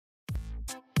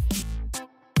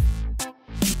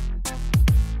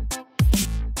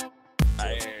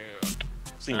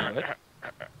Seen it.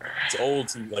 It's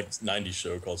old, like 90s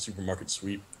show called Supermarket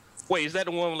Sweep. Wait, is that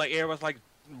the one where, like, everyone's like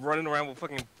running around with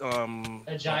fucking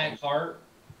a giant cart?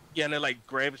 Yeah, and they're like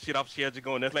grabbing shit off chairs and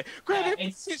going, that's like, grab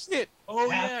it, shit. Oh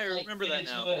yeah, I remember that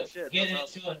now. Shit, get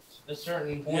into a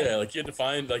certain point. Yeah, like you had to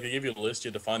find, like they gave you a list, you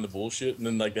had to find the bullshit, and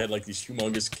then like they had like these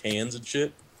humongous cans and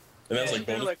shit. And that was like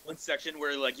bonus. Like one section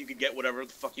where like you could get whatever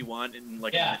the fuck you want and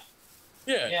like yeah,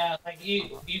 yeah, like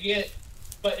you get,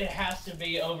 but it has to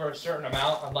be over a certain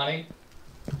amount of money.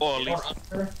 Or at least.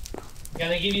 Under. Yeah,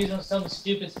 they give you some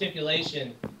stupid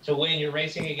stipulation to win. You're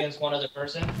racing against one other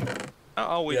person. I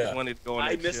always wanted to go on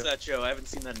that I missed that show. I haven't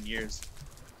seen that in years.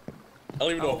 I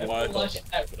don't even know why. I watched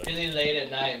that really late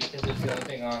at night because it's the only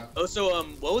thing on. Oh, so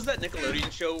what was that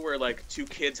Nickelodeon show where like two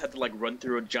kids had to like run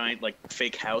through a giant like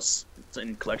fake house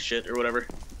and collect shit or whatever?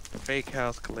 Fake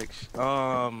house collection.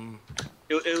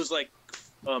 It was like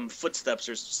footsteps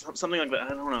or something like that. I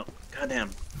don't know. Goddamn.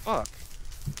 Fuck.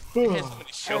 There's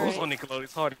so many shows on Nickelodeon.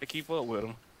 It's hard to keep up with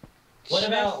them. What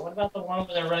about the one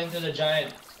where they're running through the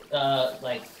giant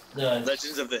like the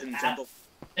Legends of the Hidden Temple?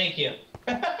 Thank you.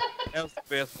 That was the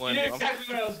best one. You knew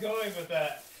exactly where I was going with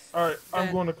that. Alright,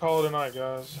 I'm going to call it a night,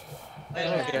 guys.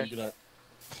 Okay.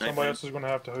 Somebody else is going to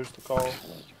have to host the call.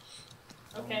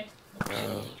 Okay.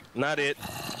 Not it.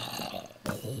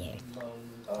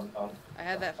 I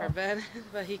had that for Ben,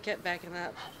 but he kept backing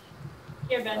up.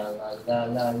 Here, Ben.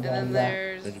 And then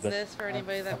there's this for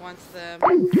anybody that wants them.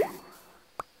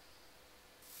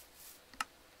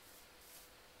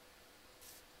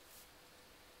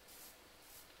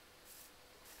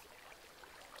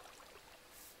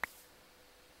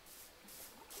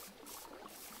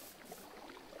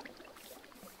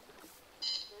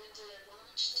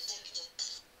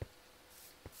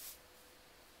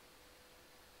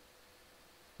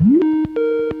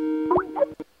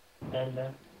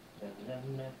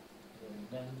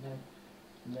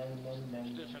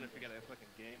 I'm just trying to figure out that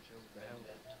fucking game show. What the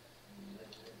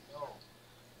hell?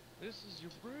 This is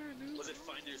your brand new. Was it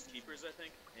Finders Keepers? I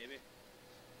think maybe.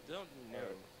 Don't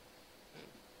know.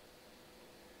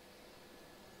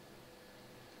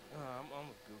 I'm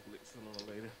gonna Google it sooner or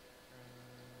later.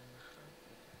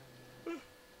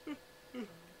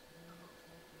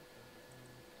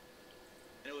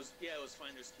 And it was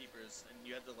Finders Keepers, and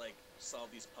you had to like solve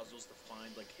these puzzles to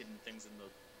find like hidden things in the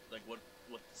like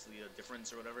what's the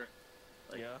difference or whatever.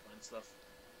 Like, find stuff.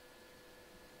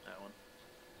 That one.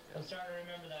 I'm starting to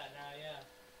remember that now. Yeah.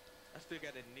 I still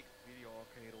got that Nick Video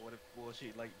Arcade or whatever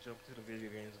bullshit. Like jump to the video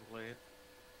games and play it.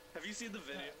 Have you seen the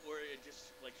video where it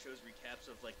just like shows recaps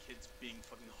of like kids being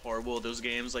fucking horrible at those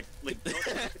games? Like the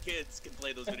kids can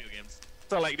play those video games.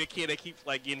 So like the kid that keeps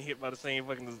like getting hit by the same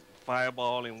fucking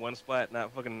fireball in one spot,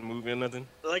 not fucking moving nothing.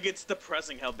 Like it's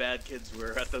depressing how bad kids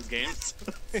were at those games.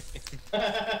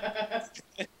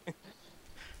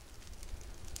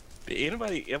 Did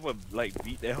anybody ever like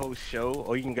beat that whole show,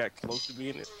 or even got close to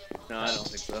being it? No, I don't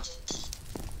think so.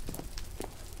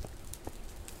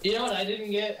 You know what I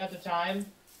didn't get at the time?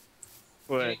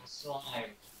 What?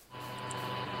 Slime.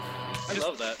 I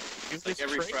love that. It's like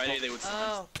every Friday they would.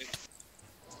 Oh.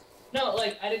 No,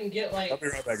 like I didn't get like. I'll be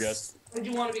right back, guys. Would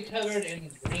you want to be covered in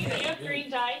green? You have green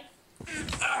dye?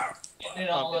 Getting it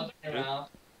all up in your mouth.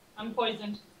 I'm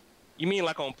poisoned. You mean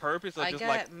like on purpose, or I just got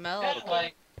like milk. Yeah,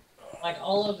 like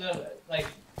all of the like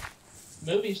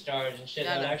movie stars and shit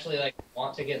that actually like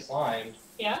want to get slimed.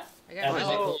 Yeah. I got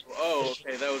milk. Oh,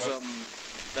 okay. That was.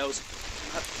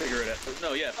 I have to figure it out.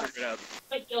 No, yeah, figure it out.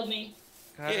 It killed me.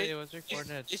 Yeah, it's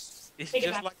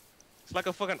just like it's like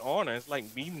a fucking honor. It's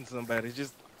like beating somebody.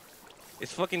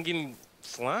 It's fucking getting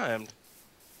slimed.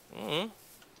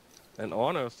 An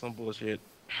honor or some bullshit.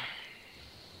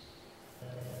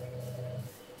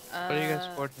 What are you guys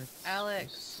coordinating?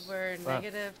 Alex, we're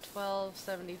negative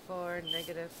 1274,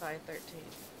 negative 513.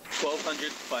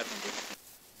 1200, 500.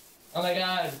 Oh my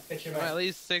god, picture my. At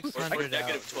least 600.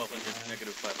 Negative 1200,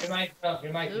 negative 500.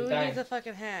 Your mic Who is dying. needs a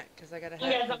fucking hack? Because I got a You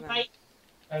hack. guys have mic.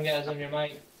 Guys, on your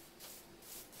mic.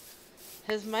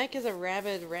 His mic is a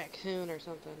rabid raccoon or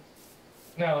something.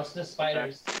 No, it's the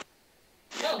spiders.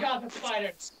 Oh god, the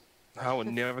spiders! I would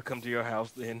never come to your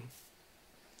house then.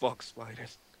 Fuck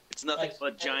spiders. It's nothing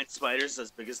but giant spiders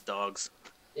as big as dogs.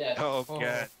 Yeah. Oh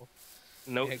god.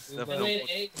 No. They laid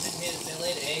eggs in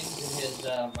his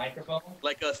microphone.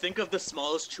 Like, think of the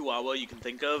smallest chihuahua you can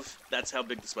think of. That's how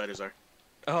big the spiders are.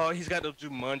 Oh, he's got those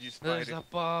Jumanji spiders. There's a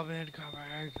bomb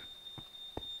incoming.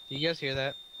 Do you guys hear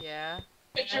that? Yeah.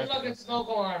 Fix your fucking smoke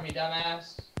alarm, you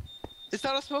dumbass. It's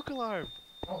not a smoke alarm.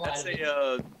 That's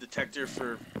a detector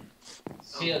for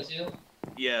CO2?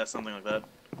 Yeah, something like that.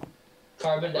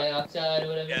 Carbon dioxide or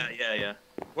whatever? Yeah.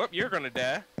 Well, you're gonna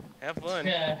die. Have fun.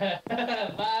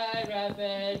 Bye,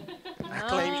 Rapid. I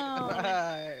claim you. No.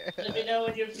 Let me know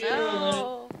when you're feeling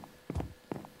No.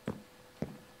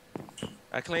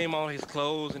 I claim all his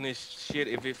clothes and his shit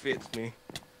if it fits me.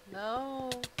 No.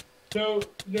 No,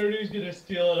 Nerdy's gonna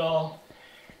steal it all.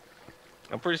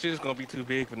 I'm pretty sure it's gonna be too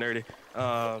big for Nerdy.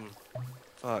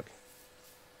 Fuck.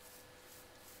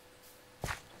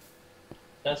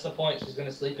 That's the point. She's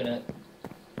gonna sleep in it.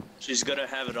 She's gonna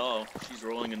have it all. She's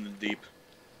rolling in the deep.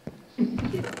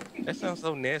 That sounds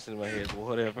so nasty in my head, but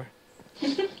whatever.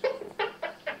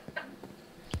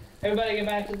 Everybody get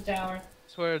back to the tower.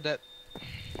 Swear that.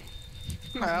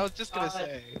 I was just gonna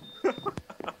say.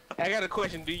 I got a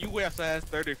question. Do you wear size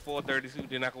 34, 32,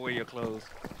 then I can wear your clothes?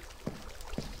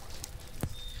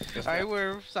 I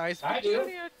wear size I 50.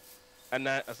 do. I'm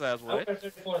not a size what?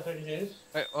 34 32s.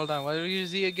 Wait, hold on. What do you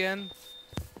see again?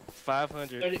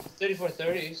 500. 34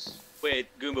 30s. Wait,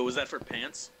 Goomba, was that for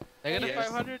pants? Negative Yes.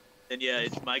 500? Then yeah,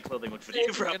 my clothing would fit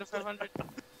you, bro. Negative 500?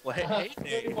 Well, hey,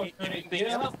 34 30s. Do you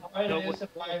know how hard it is to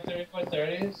find 34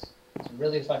 30s? It's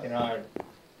really fucking hard.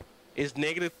 it's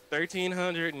negative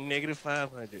 1,300 and negative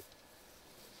 500.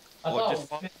 I Or thought,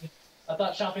 just I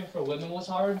thought shopping for women was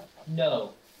hard.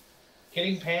 No.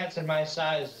 Getting pants in my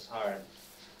size is hard.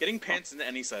 Getting pants in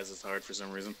any size is hard for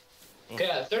some reason.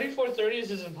 Yeah, 34 30s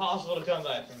is impossible to come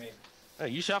by for me. Hey,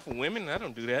 you shop for women? I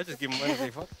don't do that. I just give them money they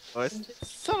fuck.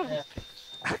 Son of a...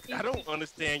 I don't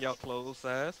understand y'all clothes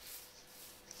size.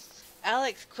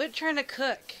 Alex, quit trying to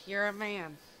cook. You're a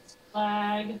man.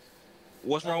 Flag.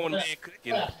 What's wrong with a man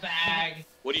cooking? What a bag.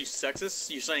 What are you, sexist?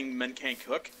 You saying men can't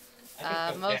cook?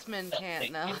 Most men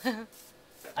can't, no.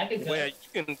 I can Well, cook.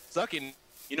 you can suck it.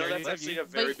 You know, that's Yeah, actually you- a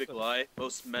very big lie.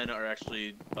 Most men are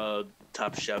actually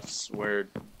top chefs where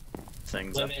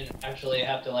things. Women actually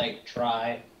have to, like,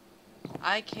 try.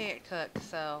 I can't cook,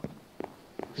 so.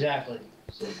 Exactly.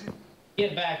 So,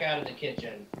 get back out of the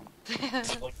kitchen.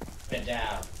 Put it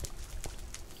down.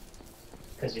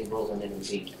 Because you're rolling in the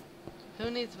deep.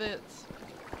 Who needs boots?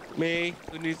 Me,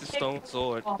 who needs the stone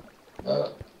sword?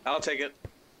 I'll take it.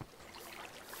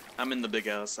 I'm in the big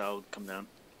house. I'll come down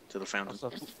to the fountain. Also,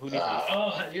 who needs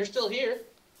Oh, you're still here.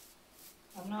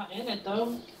 I'm not in it though.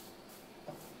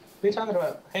 What are you talking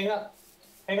about? Hang up.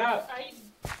 Hang up.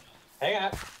 Hang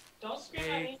up. Don't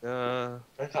scream at me.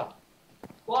 Hang up.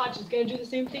 Watch, it's gonna do the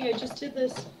same thing. I just did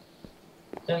this.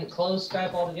 Then close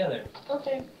Skype altogether.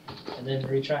 Okay. And then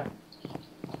retry.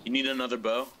 You need another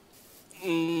bow?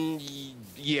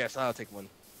 yes, I'll take one.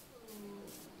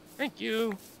 Thank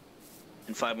you.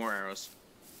 And 5 more arrows.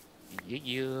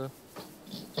 Yeah.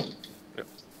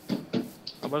 I'm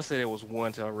about to say there was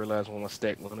one till I realized when my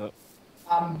stack went up.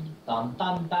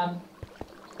 Bum.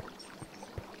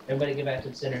 Everybody get back to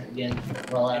the center again.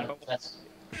 Roll out. That's.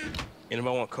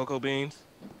 Anybody want cocoa beans?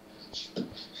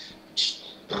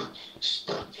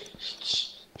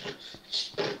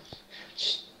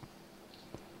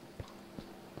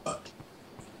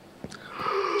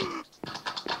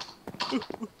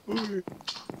 No,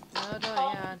 don't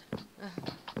yawn.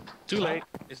 Too late.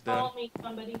 It's done. Call me,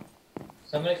 somebody.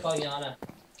 Somebody call Yana.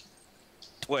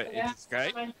 What? Yeah. Is it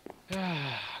Skype?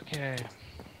 Okay.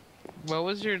 What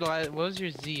was your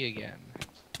Z again?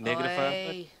 Negative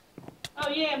 500? Oi. Oh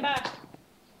yeah, I'm back.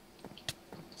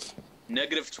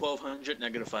 Negative 1,200,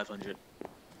 negative 500.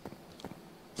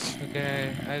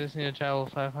 Okay, I just need to travel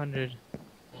 500.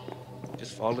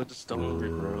 Just follow the stone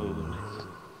brick road.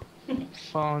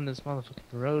 Following this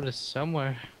motherfucking road is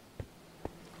somewhere.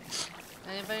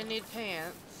 Anybody need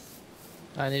pants?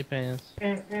 I need pants.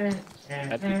 I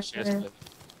think chest plate.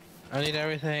 I need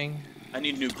everything. I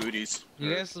need new booties.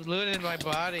 You guys looted my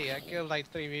body. I killed like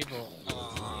 3 people.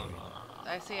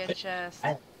 I see a chest.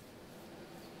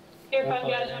 Here, Roll I've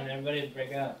got and it. everybody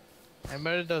break out. I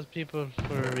murdered those people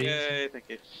for a reason. Yay, thank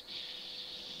you.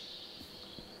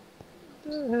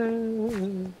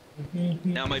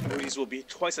 Now my booties will be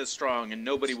twice as strong, and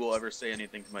nobody will ever say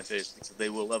anything to my face because they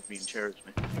will love me and cherish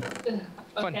me.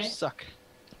 Fun Okay. suck.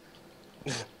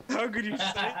 How could you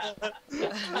say that?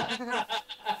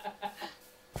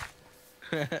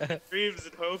 Dreams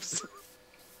and hopes.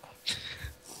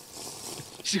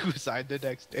 Suicide the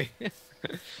next day.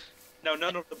 Now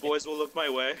none of the boys will look my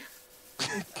way.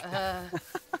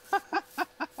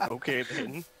 Okay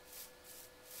then.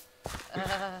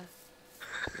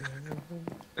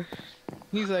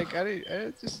 He's like, I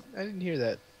didn't hear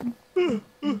that.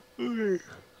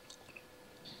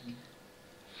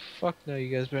 Fuck no, you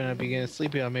guys better not be getting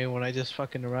sleepy on me when I just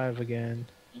fucking arrive again.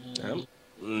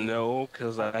 No,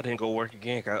 because I didn't go work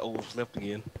again. 'Cause I overslept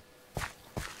again.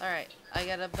 Alright, I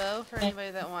got a bow for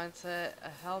anybody that wants it, a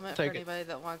helmet for Take it. anybody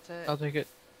that wants it, I'll take it.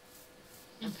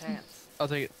 and pants. I'll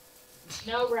take it.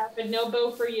 No, Rapid, no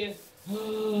bow for you.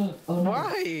 Oh, no.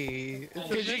 Why?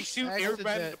 Because you shoot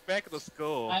everybody in the back of the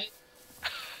skull.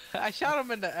 I shot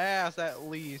him in the ass at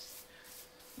least.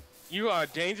 You are a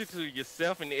danger to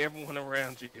yourself and everyone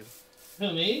around you.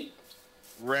 Who, me?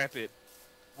 Rapid.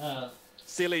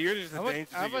 Silly, you're just a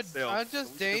danger to yourself. I'm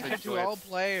just danger to all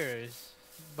players,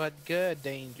 but good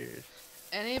dangers.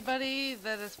 Anybody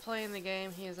that is playing the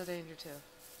game, he is a danger to.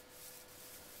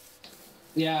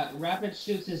 Yeah, Rapid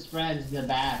shoots his friends in the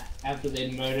back after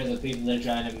they murder the people they're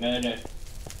trying to murder.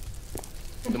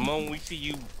 The moment we see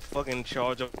you fucking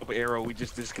charge up an arrow, we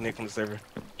just disconnect from the server.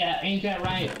 Yeah, ain't that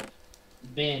right?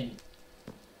 Ben.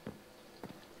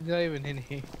 He's not even in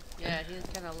here. Yeah, he's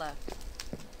kind of left.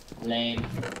 Lame.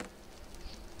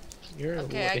 You're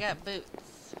okay, I got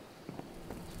boots.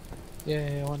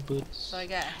 Yeah, I want boots. So I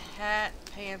got hat,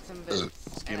 pants, and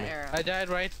boots, and an arrow. I died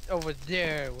right over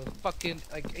there with fucking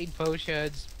like 8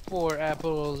 potions, 4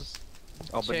 apples,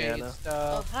 banana.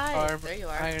 Stuff, oh, hi. armor, There you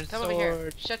are. Iron come sword. over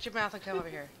here. Shut your mouth and come over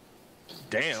here.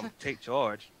 Damn, take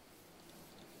charge.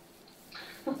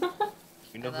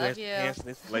 You know who has you. pants in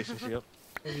this relationship?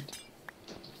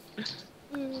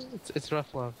 It's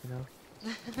rough love, you know.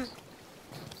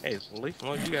 Hey, at least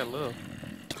one you got love.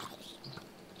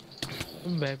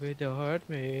 Baby, don't hurt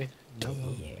me. No.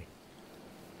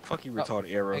 Fuck you,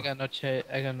 retarded arrow. I got no chest.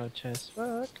 I got no chest.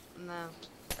 Fuck. No.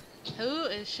 Who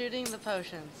is shooting the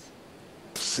potions?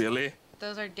 Silly.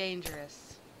 Those are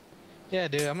dangerous. Yeah,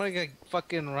 dude, I'm gonna get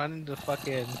fucking run into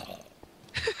fucking.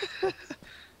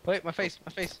 Wait, my face,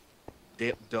 my face.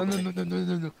 Oh, no.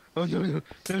 Oh, no.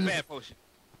 Bad potion.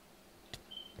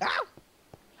 Ow!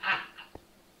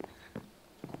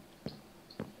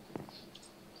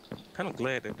 Kind of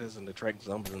glad that doesn't attract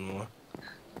zombies anymore.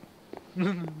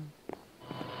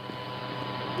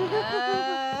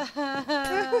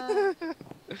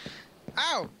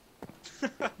 Ow!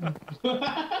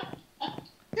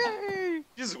 Yay!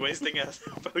 Just wasting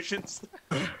potions.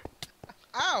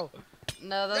 Ow!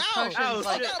 No, those Ow! potions Ow,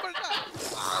 like...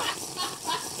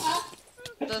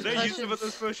 Did I use some of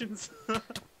those potions?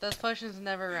 Those potions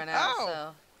never run out,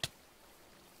 Ow!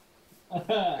 so...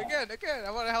 Again,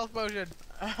 I want a health potion.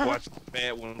 Watch the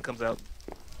bad one comes out.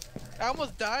 I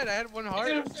almost died, I had 1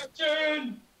 heart.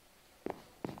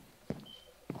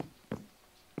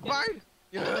 Fine!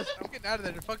 Yes, I'm getting out of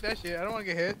there, fuck that shit, I don't wanna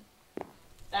get hit.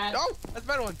 No! That's a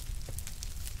better one!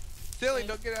 Silly,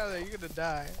 don't get out of there, you're gonna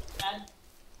die.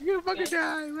 You're gonna fucking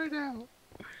die right now.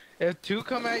 If 2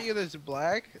 come at you that's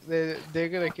black, they're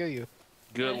gonna kill you.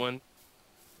 Good one.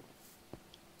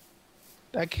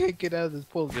 I can't get out of this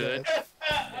pool. Good.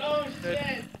 Oh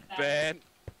shit. Bad.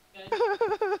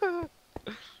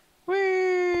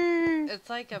 Whee! It's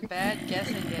like a bad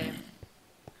guessing game.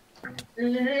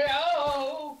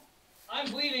 Oh! I'm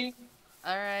bleeding.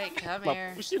 Alright, come My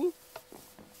here. potion?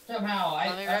 Somehow,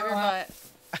 Let me rub your butt.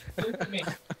 Look at me.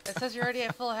 It says you're already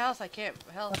at full house. I can't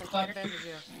bandage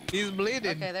you. He's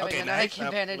bleeding. Okay, there we go. Now I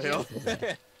can bandage you.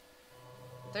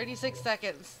 36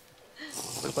 seconds.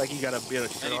 Looks like you got a bit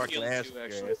of shark glass.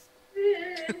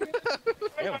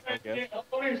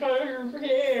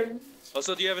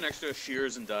 Also, do you have an extra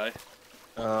shears and dye?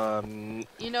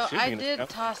 You know, I did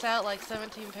toss out like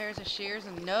 17 pairs of shears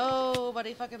and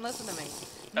nobody fucking listened to me.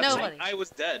 Nobody. I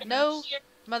was dead. No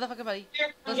motherfucking buddy.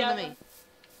 Listen to me.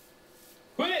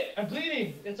 Quit it! I'm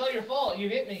bleeding! It's all your fault. You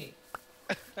hit me.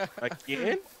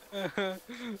 Again?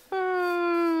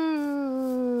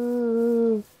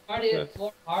 Already at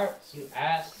 4 hearts, you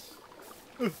ass.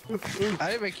 I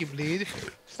didn't make you bleed.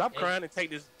 Stop crying and take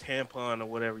this tampon or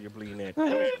whatever you're bleeding at.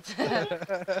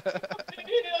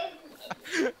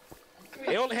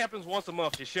 It only happens once a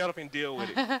month. Just shut up and deal with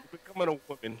it. You're becoming a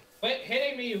woman. Quit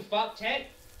hitting me, you fuck tent.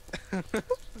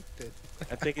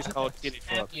 I think it's called kitty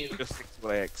fuck. Just 6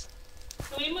 legs.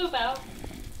 Can we move out?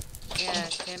 Yeah,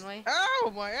 can we?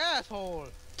 Ow, my asshole!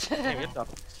 Damn, your dog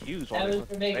is huge. That was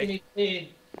for making me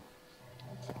bleed.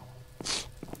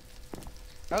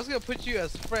 I was gonna put you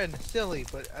as friend, silly,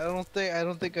 but I don't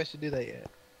think I should do that yet.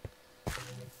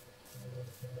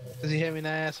 Cause he hit me in the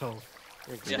asshole.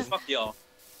 Yeah, fuck y'all.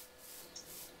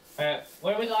 Where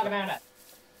are we logging out at?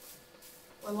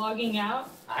 We're logging out.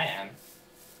 I am.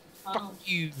 Fuck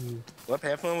you. What?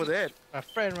 Have fun with that. My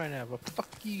friend right now, but fuck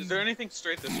you. Is there anything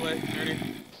straight this way, nerdy?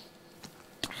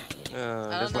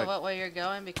 I don't know what way you're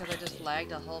going because I just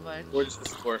lagged a whole bunch. Or just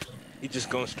this door? He just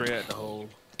going straight at the hole.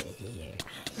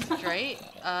 Straight?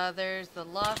 There's the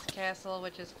Lost Castle,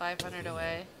 which is 500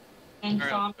 away. And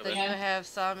Then you have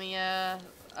Samia,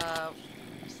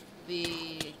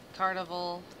 the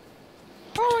Carnival.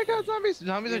 Oh my god, zombies!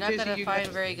 Zombies You're are not chasing gonna you find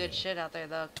guys. very good shit out there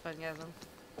though, Fungasm.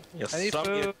 Yeah, I need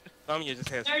food. Samia just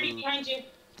has Nerdy food. behind you.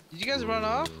 Did you guys run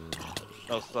off?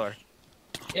 Oh, sorry.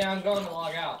 Yeah, I'm going to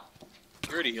log out.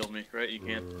 You already healed me, right? You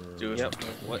can't do it. Yep.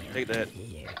 What? Take that.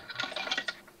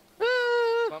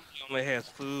 Somebody only has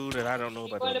food, and I don't know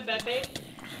You about go to that. bed, babe?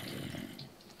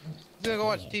 He's gonna go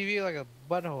watch TV like a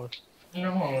butthole.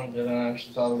 No, I'm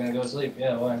actually probably gonna go to sleep.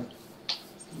 Yeah, why?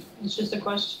 It's just a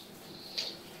question.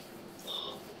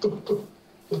 Let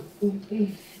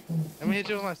me hit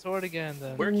you with my sword again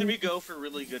then. Where can we go for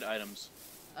really good items?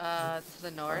 To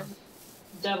the north.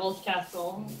 Devil's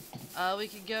Castle. We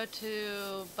could go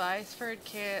to Biceford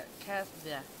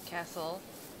Castle.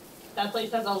 That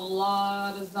place has a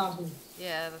lot of zombies.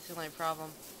 Yeah, that's the only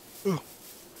problem.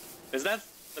 Is that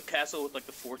the castle with like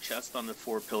the 4 chests on the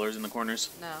 4 pillars in the corners?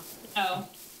 No. No.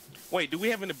 Wait, do we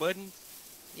have any buttons?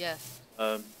 Yes.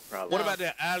 Probably. What about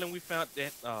that island we found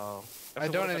that? I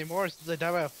don't anymore since I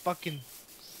died by a fucking.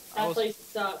 That place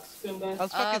sucks, Goomba.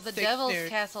 The Devil's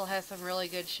Castle has some really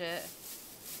good shit.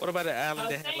 What about the island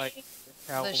that had like?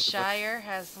 The Shire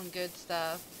has some good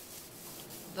stuff.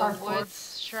 The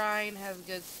Woods Shrine has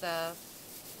good stuff.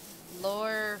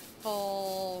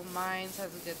 Loreful Mines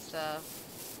has good stuff.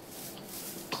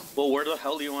 Well, where the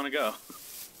hell do you want to go?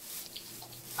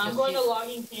 I'm going to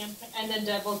logging camp and then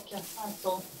Devil's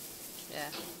Castle. Yeah.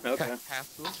 Okay.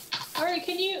 Castle. Alright,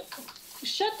 can you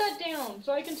shut that down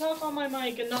so I can talk on my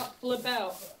mic and not flip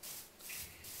out?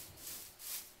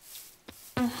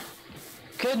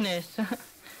 Goodness.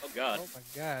 Oh God. Oh my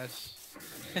gosh.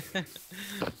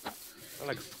 I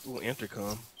like a school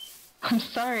intercom. I'm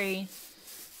sorry.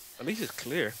 At least it's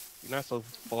clear. You're not so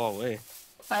far away.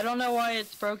 I don't know why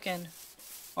it's broken.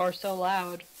 Or so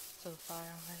loud. So far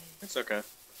away. It's okay.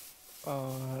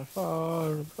 Far,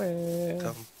 far away.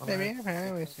 Baby,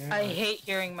 I hate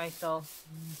hearing myself.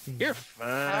 You're fine.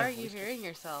 How are you hearing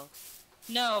yourself?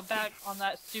 No, back on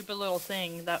that stupid little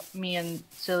thing that me and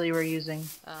Silly were using.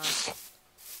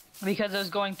 Because I was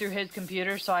going through his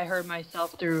computer, so I heard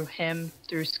myself through him,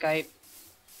 through Skype.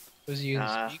 Was he using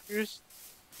speakers?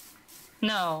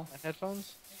 No.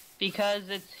 Headphones? Because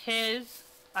it's his,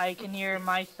 I can hear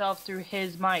myself through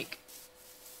his mic.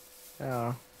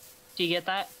 Oh. Do you get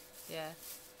that? Yeah.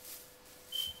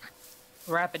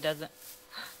 Rapid doesn't.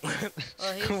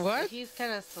 Well, he's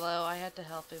kind of slow. I had to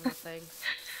help him with things.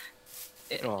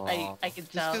 I can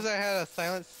Just tell. because I had a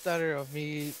silent stutter of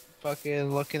me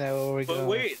fucking looking at where we go. But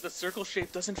wait, the circle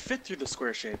shape doesn't fit through the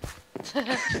square shape.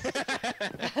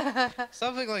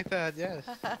 Something like that, yes.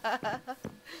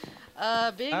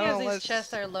 Being as these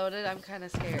chests are loaded, I'm kind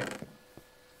of scared.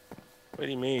 What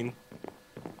do you mean?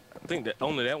 I think that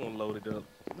only that one loaded up.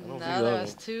 No, there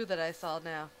was 2 that I saw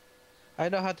now. I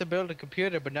know how to build a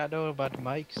computer, but not know about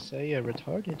mics. So yeah,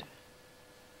 retarded.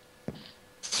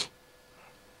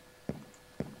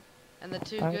 And the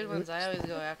 2 good ones I always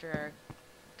go after are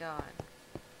gone.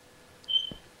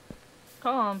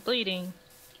 Oh, I'm bleeding.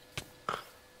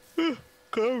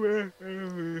 Come here.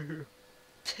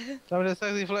 Some of the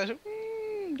sexy flesh.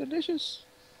 Delicious.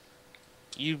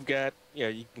 You've got, yeah,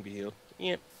 you can be healed.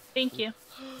 Yep. Thank you.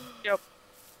 Yep.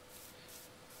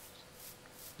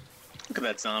 Look at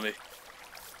that zombie.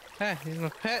 Hey, he's my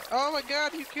pet. Oh my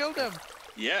God, you killed him.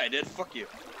 Yeah, I did. Fuck you.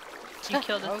 You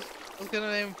killed I him. was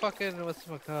gonna name him fucking,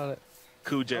 whatchamacallit?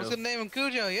 Cujo. I was gonna name him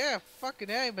Cujo. Yeah, fucking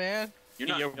hey, man. You're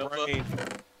not your Nova. brain.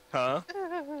 Huh?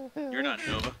 You're not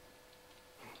Nova.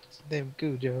 Name him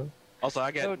Cujo. Also,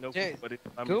 I got So, no. Jay, But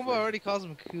Goomba already calls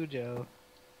him Cujo.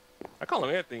 I call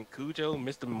him everything. Cujo,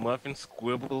 Mr. Muffin,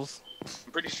 Squibbles.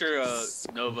 I'm pretty sure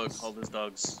Nova called his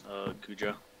dogs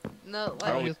Cujo. No, I like,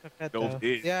 don't He was my pet, know though.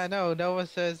 this. Yeah, no, Nova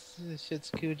says shit's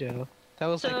Cujo. That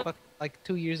was So- like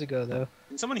 2 years ago, though.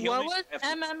 Can someone heal What me? was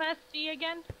MMSD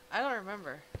again? I don't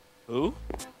remember. Who?